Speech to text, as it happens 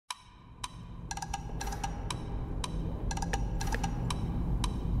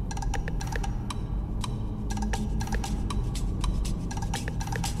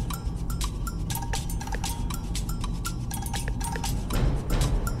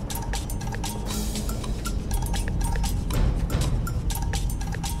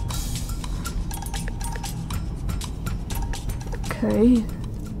Okay,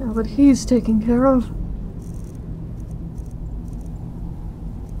 now that he's taken care of.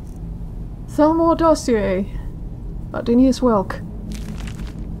 Thalmor dossier. Ardenius Whelk.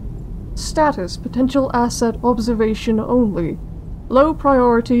 Status: potential asset observation only. Low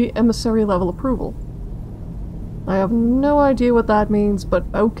priority emissary level approval. I have no idea what that means, but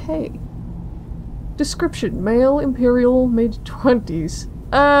okay. Description: male, imperial, mid-20s.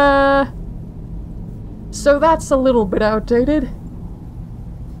 So that's a little bit outdated.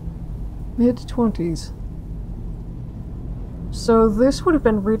 Mid-20s. So this would have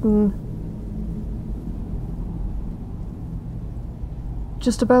been written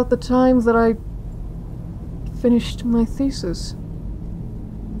just about the time that I finished my thesis.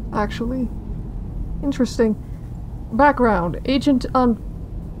 Actually. Interesting. Background. Agent on...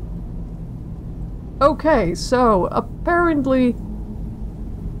 Okay, so apparently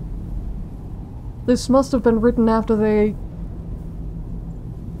this must have been written after they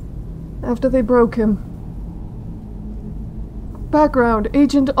broke him. Background.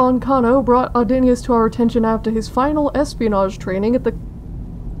 Agent Ancano brought Ardenius to our attention after his final espionage training at the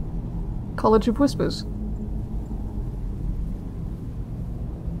College of Whispers.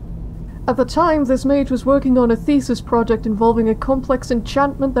 At the time, this mage was working on a thesis project involving a complex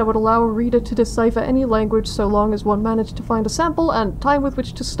enchantment that would allow a reader to decipher any language so long as one managed to find a sample and time with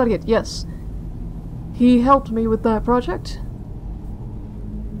which to study it. Yes. He helped me with that project.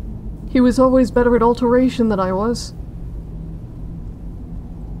 He was always better at alteration than I was.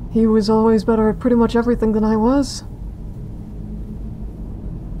 He was always better at pretty much everything than I was.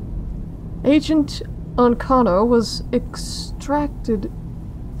 Agent Ancano was extracted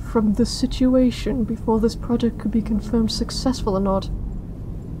from the situation before this project could be confirmed successful or not.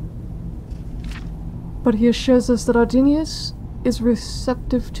 But he assures us that Ardenius is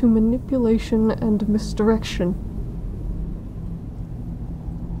receptive to manipulation and misdirection.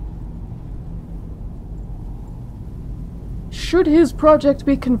 Should his project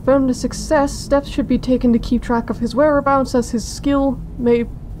be confirmed a success, steps should be taken to keep track of his whereabouts as his skills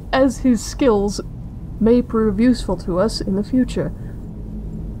may prove useful to us in the future.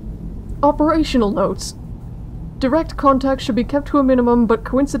 Operational notes. Direct contact should be kept to a minimum, but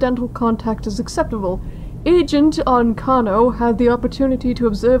coincidental contact is acceptable. Agent Ancano had the opportunity to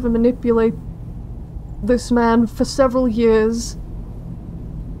observe and manipulate this man for several years,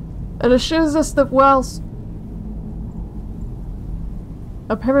 and assures us that whilst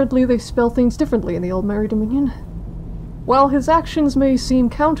apparently they spell things differently in the Old Merry Dominion, while his actions may seem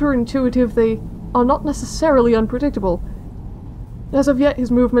counterintuitive, they are not necessarily unpredictable. As of yet,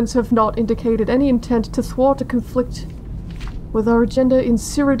 his movements have not indicated any intent to thwart a conflict with our agenda in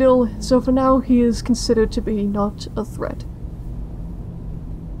Cyrodiil, so for now he is considered to be not a threat.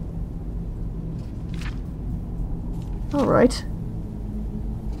 Alright.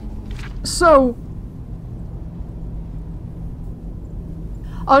 So...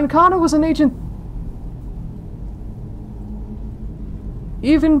 Ancano was an agent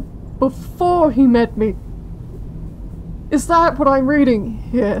even before he met me. Is that what I'm reading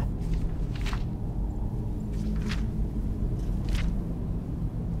here?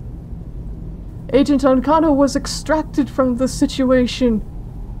 Agent Ancano was extracted from the situation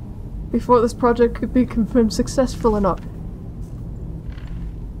before this project could be confirmed successful or not.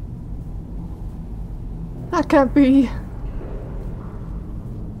 That can't be.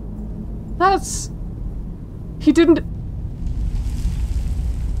 That's... He didn't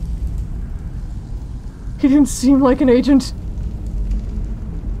seem like an agent.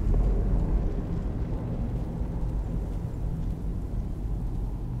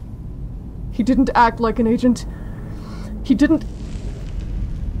 He didn't act like an agent. He didn't...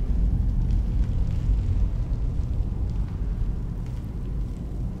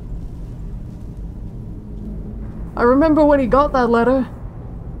 I remember when he got that letter.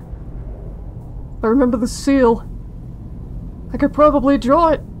 I remember the seal. I could probably draw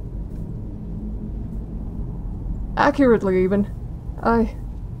it. Accurately, even. I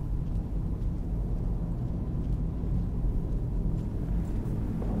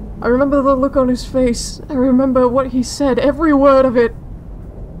remember the look on his face. I remember what he said, every word of it.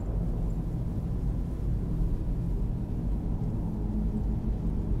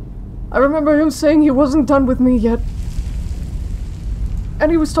 I remember him saying he wasn't done with me yet. And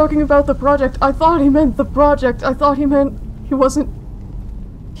he was talking about the project. I thought he meant the project. I thought he meant he wasn't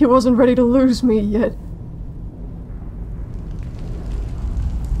ready to lose me yet.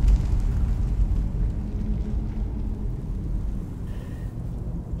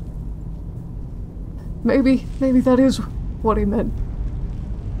 Maybe that is what he meant.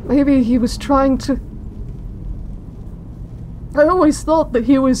 Maybe he was trying to... I always thought that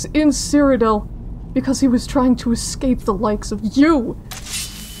he was in Cyrodiil because he was trying to escape the likes of you.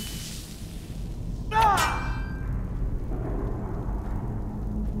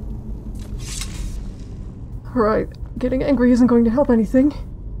 Right, getting angry isn't going to help anything.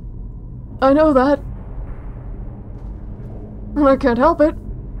 I know that. And I can't help it.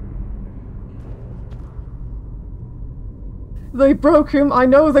 They broke him. I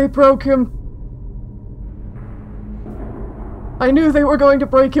know they broke him. I knew they were going to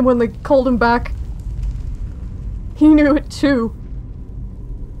break him when they called him back. He knew it too.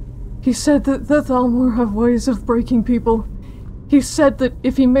 He said that the Thalmor have ways of breaking people. He said that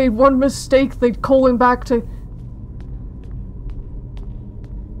if he made one mistake, they'd call him back to...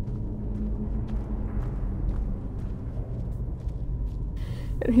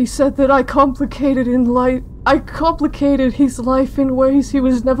 And he said that I complicated his life in ways he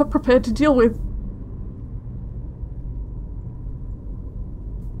was never prepared to deal with.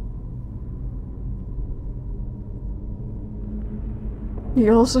 He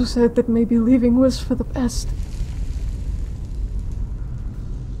also said that maybe leaving was for the best.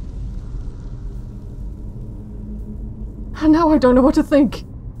 And now I don't know what to think.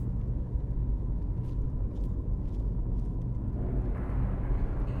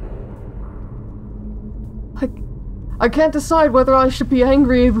 I can't decide whether I should be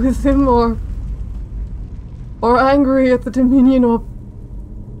angry with him or angry at the Dominion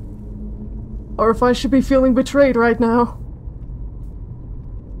or if I should be feeling betrayed right now.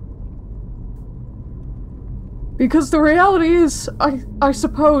 Because the reality is, I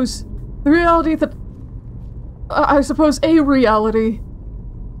suppose, the reality that... I suppose a reality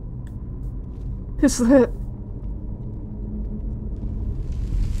is that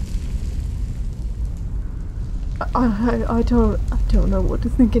I don't know what to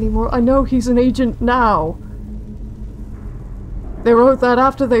think anymore. I know he's an agent now. They wrote that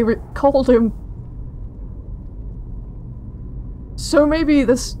after they called him. So maybe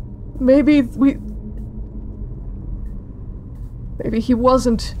he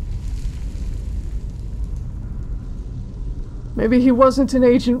wasn't. Maybe he wasn't an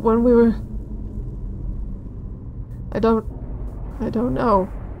agent when we were... I don't know.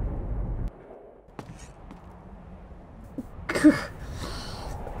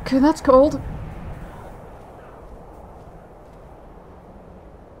 Okay, that's cold.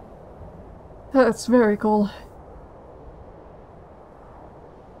 That's very cold.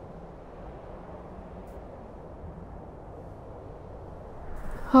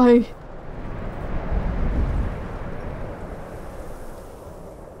 Hi.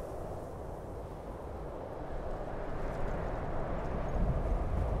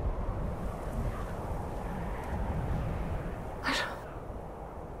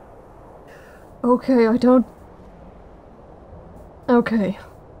 Okay, I don't... Okay.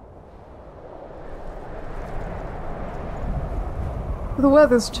 The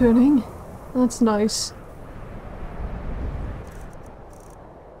weather's turning. That's nice.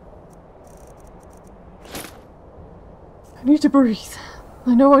 I need to breathe.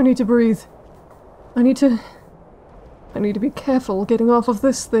 I know I need to breathe. I need to be careful getting off of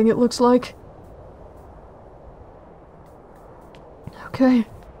this thing, it looks like. Okay.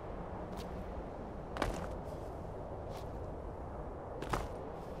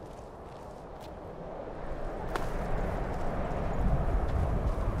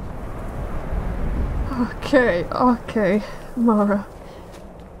 Okay, Mara.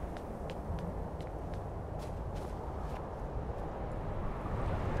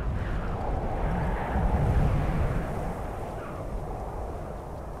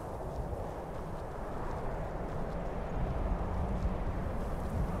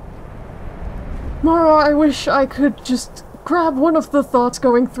 Mara, I wish I could just grab one of the thoughts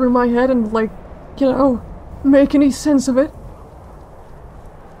going through my head and, like, you know, make any sense of it.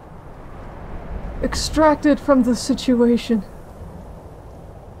 Extract it from the situation.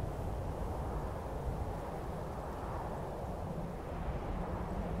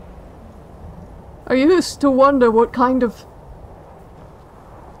 I used to wonder what kind of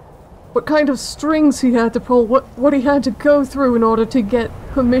strings he had to pull, what he had to go through in order to get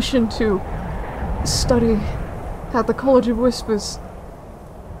permission to study at the College of Whispers.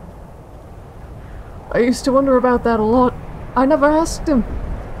 I used to wonder about that a lot. I never asked him.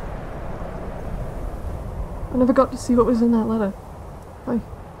 I never got to see what was in that letter. I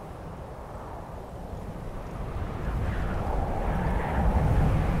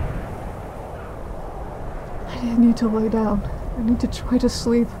need to lay down. I need to try to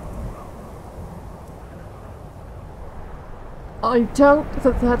sleep. I doubt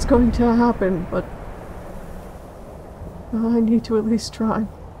that that's going to happen, but I need to at least try.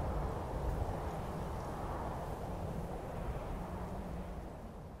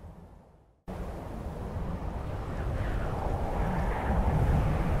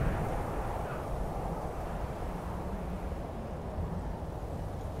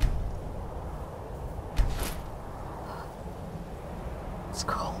 It's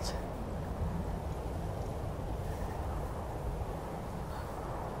cold.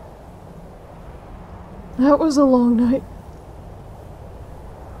 That was a long night.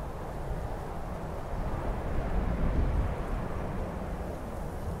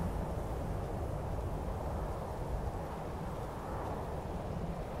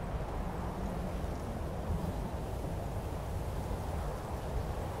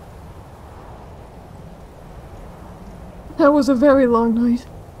 That was a very long night.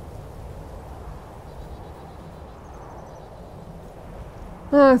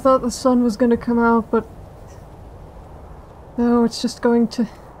 I thought the sun was gonna come out, but no, it's just going to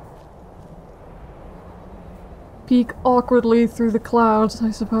peek awkwardly through the clouds,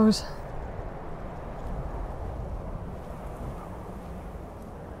 I suppose.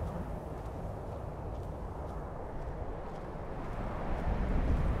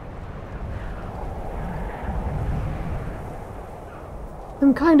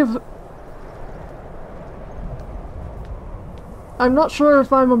 I'm not sure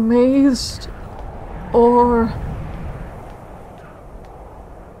if I'm amazed or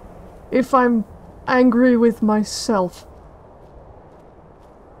if I'm angry with myself.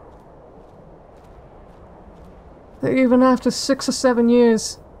 That even after 6 or 7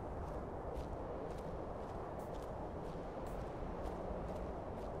 years,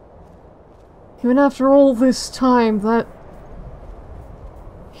 even after all this time, that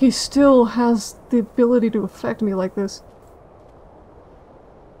he still has the ability to affect me like this.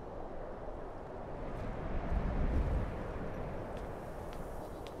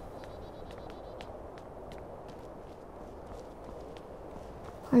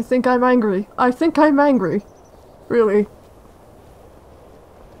 I think I'm angry. I think I'm angry. Really.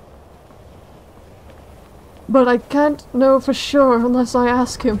 But I can't know for sure unless I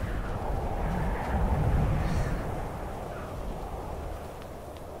ask him.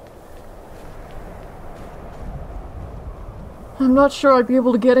 I'm not sure I'd be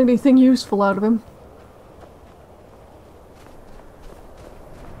able to get anything useful out of him.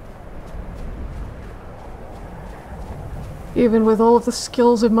 Even with all of the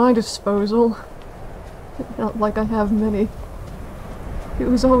skills at my disposal. Not like I have many. He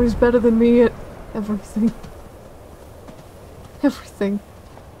was always better than me at everything. Everything.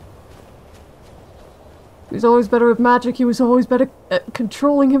 He was always better at magic, he was always better at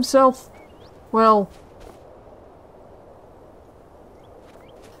controlling himself. Well,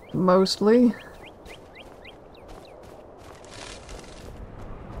 mostly.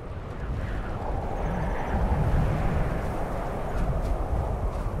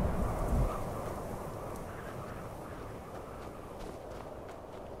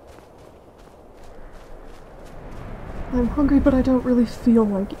 I'm hungry, but I don't really feel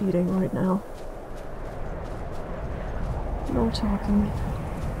like eating right now. No talking.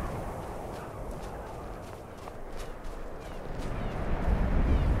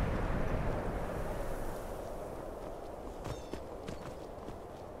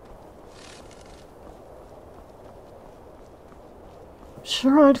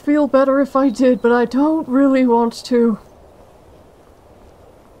 Sure, I'd feel better if I did, but I don't really want to.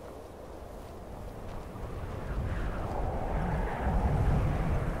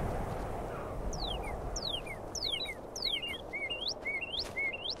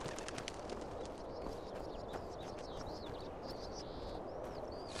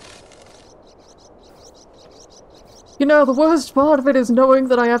 You know, the worst part of it is knowing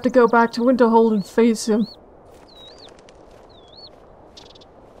that I have to go back to Winterhold and face him.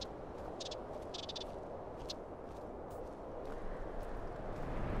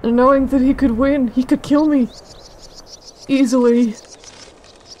 And knowing that he could win, he could kill me. Easily.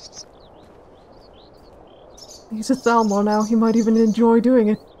 He's a Thalmor now, he might even enjoy doing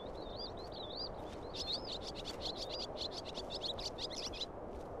it.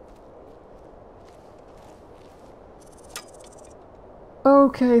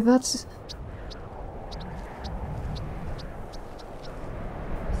 Okay, that's...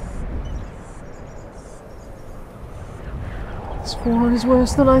 This war is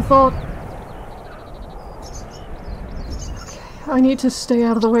worse than I thought. Okay, I need to stay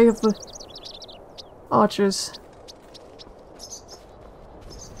out of the way of the archers.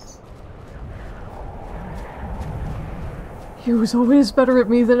 He was always better at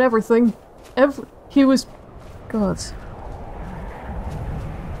me than everything. He was... Gods.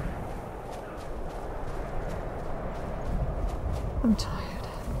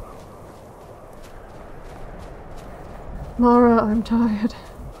 Mara, I'm tired.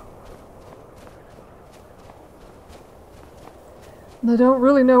 And I don't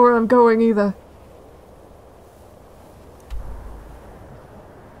really know where I'm going either.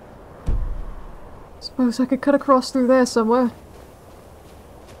 Suppose I could cut across through there somewhere.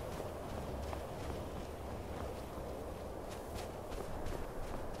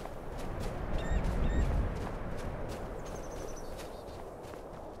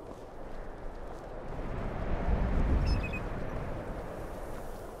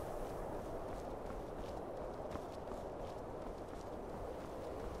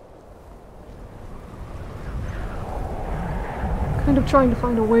 Kind of trying to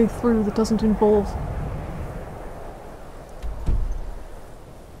find a way through that doesn't involve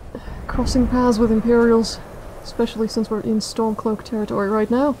crossing paths with Imperials, especially since we're in Stormcloak territory right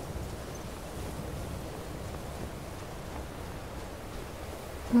now.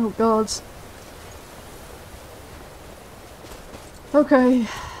 Oh gods. Okay.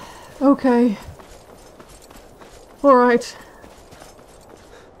 Okay. Alright.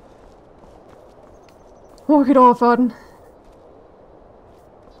 Walk it off, Arden.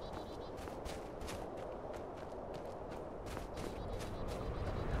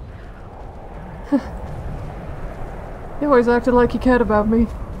 He always acted like he cared about me.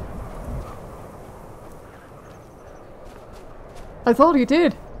 I thought he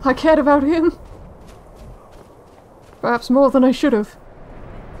did. I cared about him. Perhaps more than I should have.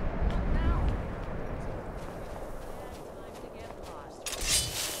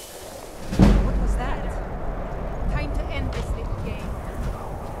 What was that? Time to end this little game.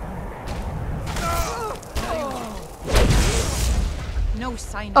 No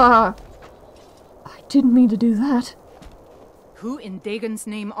sign of I didn't mean to do that. Who in Dagon's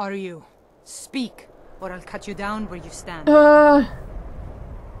name are you? Speak, or I'll cut you down where you stand.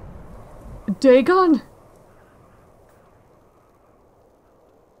 Dagon?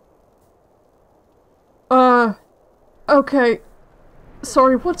 Okay.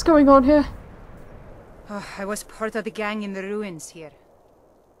 Sorry, what's going on here? I was part of the gang in the ruins here.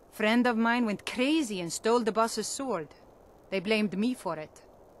 Friend of mine went crazy and stole the boss's sword. They blamed me for it.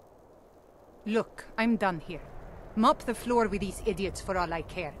 Look, I'm done here. Mop the floor with these idiots for all I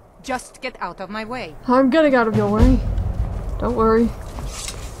care. Just get out of my way. I'm getting out of your way. Don't worry.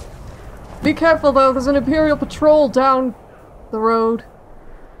 Be careful though, there's an Imperial patrol down the road.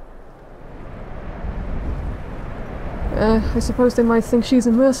 I suppose they might think she's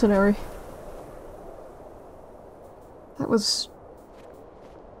a mercenary. That was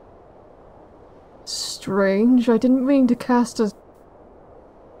strange. I didn't mean to cast a...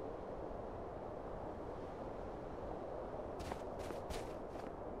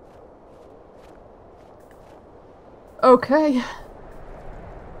 Okay.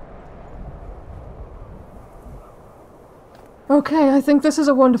 Okay, I think this is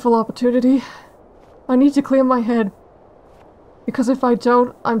a wonderful opportunity. I need to clear my head. Because if I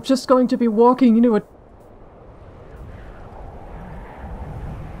don't, I'm just going to be walking into a...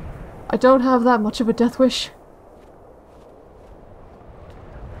 I don't have that much of a death wish.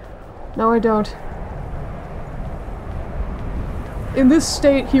 No, I don't. In this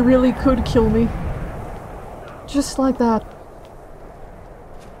state, he really could kill me. Just like that.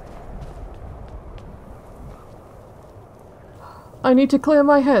 I need to clear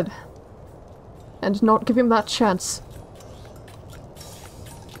my head. And not give him that chance.